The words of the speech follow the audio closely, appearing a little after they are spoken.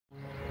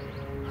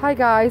Hi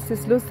guys,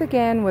 it's Luz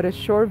again with a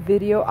short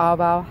video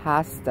about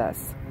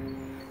hostas.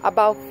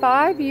 About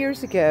 5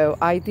 years ago,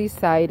 I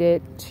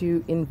decided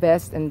to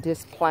invest in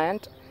this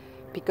plant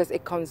because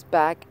it comes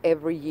back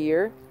every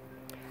year.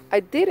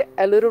 I did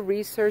a little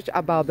research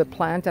about the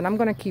plant and I'm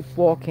gonna keep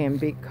walking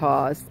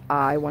because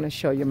I want to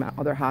show you my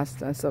other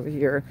hostas over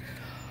here.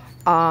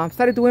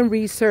 Started doing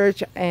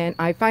research and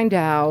I find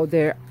out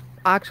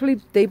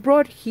they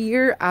brought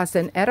here as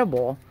an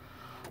edible.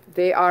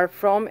 They are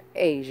from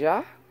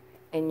Asia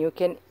and you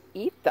can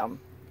eat them.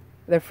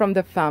 They're from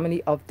the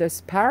family of the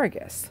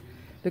asparagus.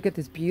 Look at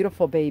this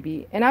beautiful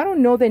baby. And I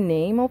don't know the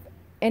name of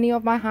any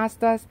of my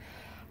hostas.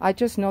 I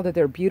just know that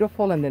they're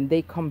beautiful and then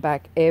they come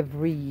back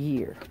every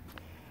year.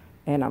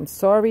 And I'm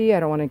sorry, I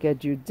don't want to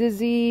get you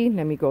dizzy.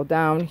 Let me go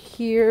down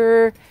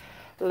here.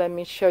 Let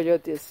me show you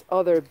this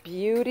other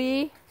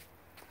beauty.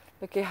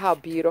 Look at how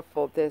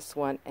beautiful this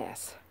one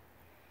is.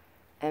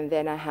 And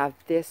then I have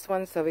this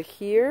one's over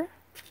here.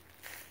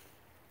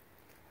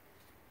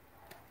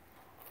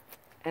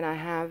 And I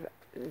have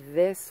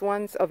this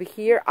one's over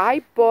here.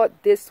 I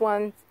bought this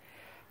one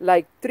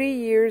like 3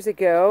 years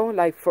ago,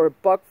 like for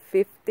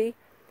 $1.50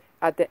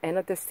 at the end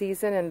of the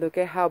season. And look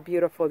at how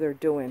beautiful they're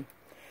doing.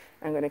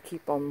 I'm going to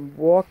keep on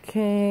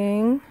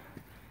walking.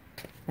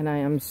 And I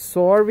am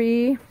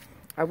sorry.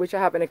 I wish I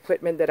have an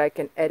equipment that I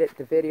can edit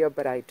the video,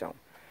 but I don't.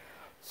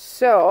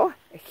 So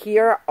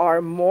here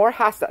are more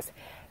hostas.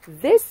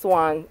 This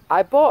one,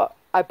 I bought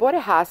a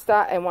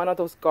hosta in one of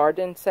those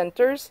garden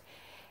centers.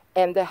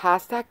 And the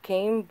hosta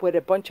came with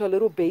a bunch of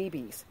little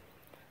babies.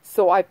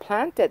 So I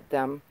planted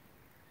them.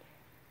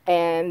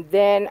 And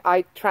then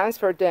I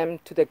transferred them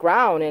to the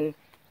ground. And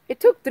it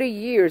took 3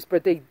 years,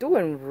 but they're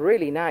doing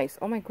really nice.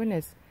 Oh my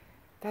goodness.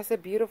 That's a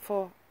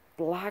beautiful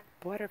black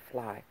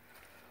butterfly.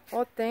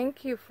 Oh,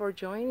 thank you for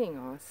joining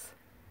us.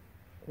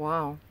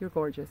 Wow, you're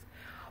gorgeous.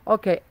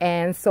 Okay,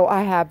 and so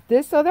I have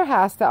this other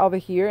hosta over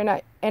here.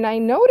 And I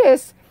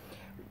noticed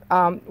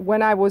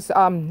when I was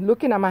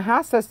looking at my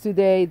hostas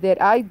today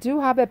that I do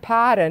have a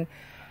pattern.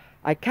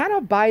 I kind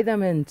of buy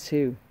them in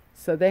two.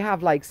 So they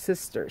have like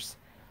sisters.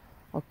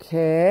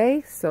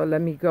 Okay, so let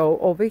me go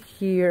over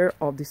here.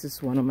 Oh, this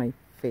is one of my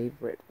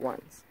favorite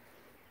ones.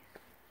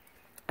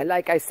 And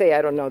like I say,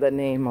 I don't know the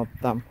name of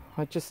them.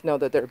 I just know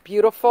that they're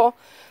beautiful.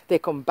 They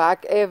come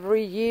back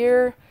every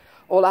year.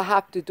 All I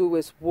have to do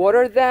is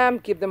water them,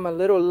 give them a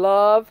little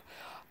love.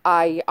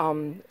 I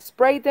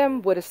spray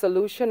them with a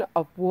solution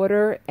of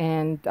water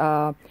and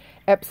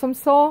Epsom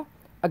salt,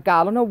 a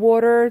gallon of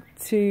water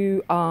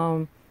to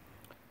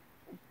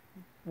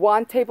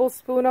 1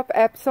 tablespoon of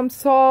Epsom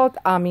salt.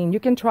 I mean, you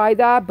can try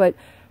that, but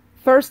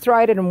first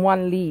try it in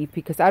 1 leaf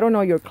because I don't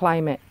know your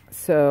climate.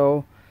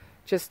 So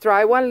just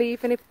try 1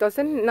 leaf, and if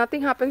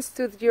nothing happens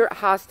to your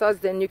hostas,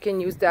 then you can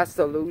use that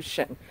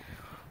solution.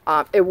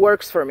 It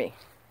works for me.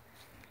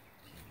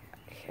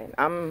 And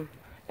I'm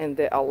in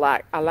the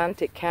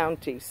Atlantic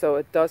County, so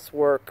it does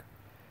work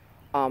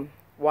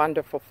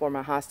wonderful for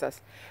my hostas.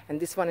 And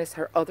this one is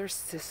her other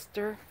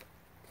sister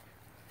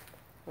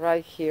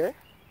right here.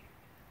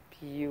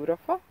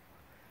 Beautiful.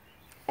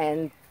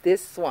 And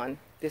this one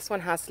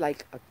has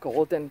like a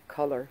golden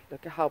color.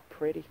 Look at how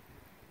pretty.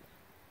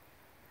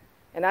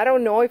 And I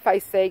don't know if I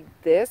say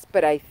this,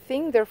 but I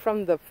think they're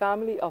from the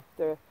family of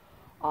the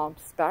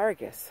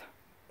asparagus.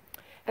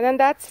 And then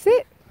that's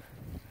it.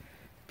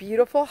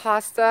 Beautiful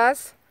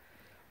hostas.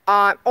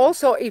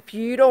 Also, if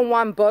you don't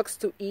want bugs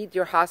to eat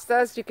your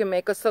hostas, you can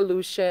make a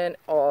solution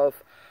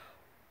of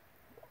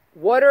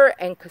water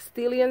and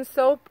Castilian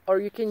soap, or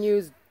you can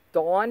use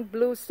Dawn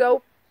blue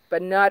soap,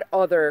 but not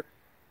other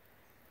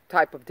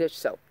type of dish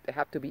soap. They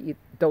have to be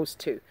those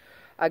two.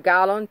 A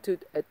gallon to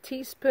a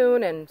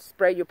teaspoon and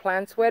spray your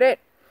plants with it.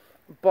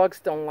 Bugs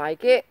don't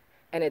like it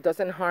and it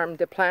doesn't harm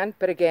the plant,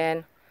 but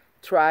again,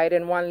 try it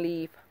in 1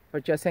 leaf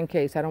or just in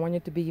case. I don't want you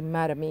to be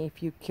mad at me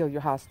if you kill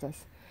your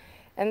hostas.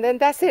 And then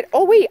that's it.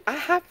 Oh wait, I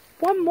have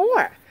one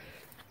more.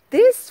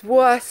 This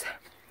was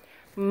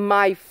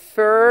my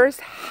first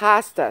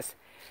hostas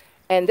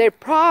and they're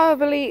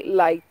probably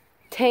like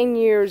 10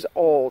 years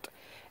old.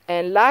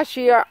 And last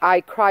year I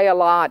cried a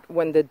lot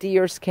when the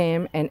deers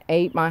came and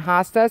ate my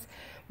hostas.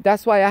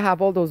 That's why I have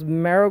all those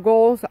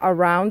marigolds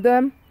around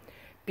them,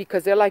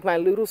 because they're like my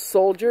little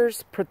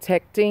soldiers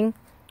protecting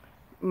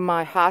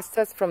my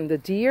hostas from the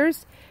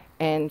deers.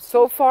 And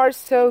so far,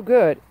 so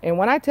good. And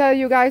when I tell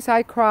you guys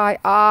I cry,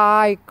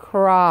 I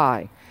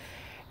cry.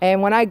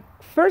 And when I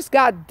first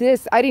got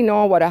this, I didn't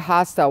know what a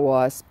hosta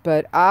was,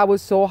 but I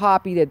was so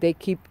happy that they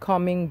keep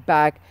coming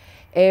back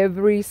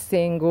every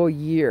single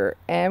year.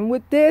 And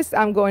with this,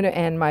 I'm going to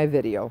end my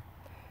video.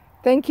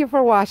 Thank you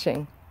for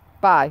watching.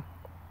 Bye.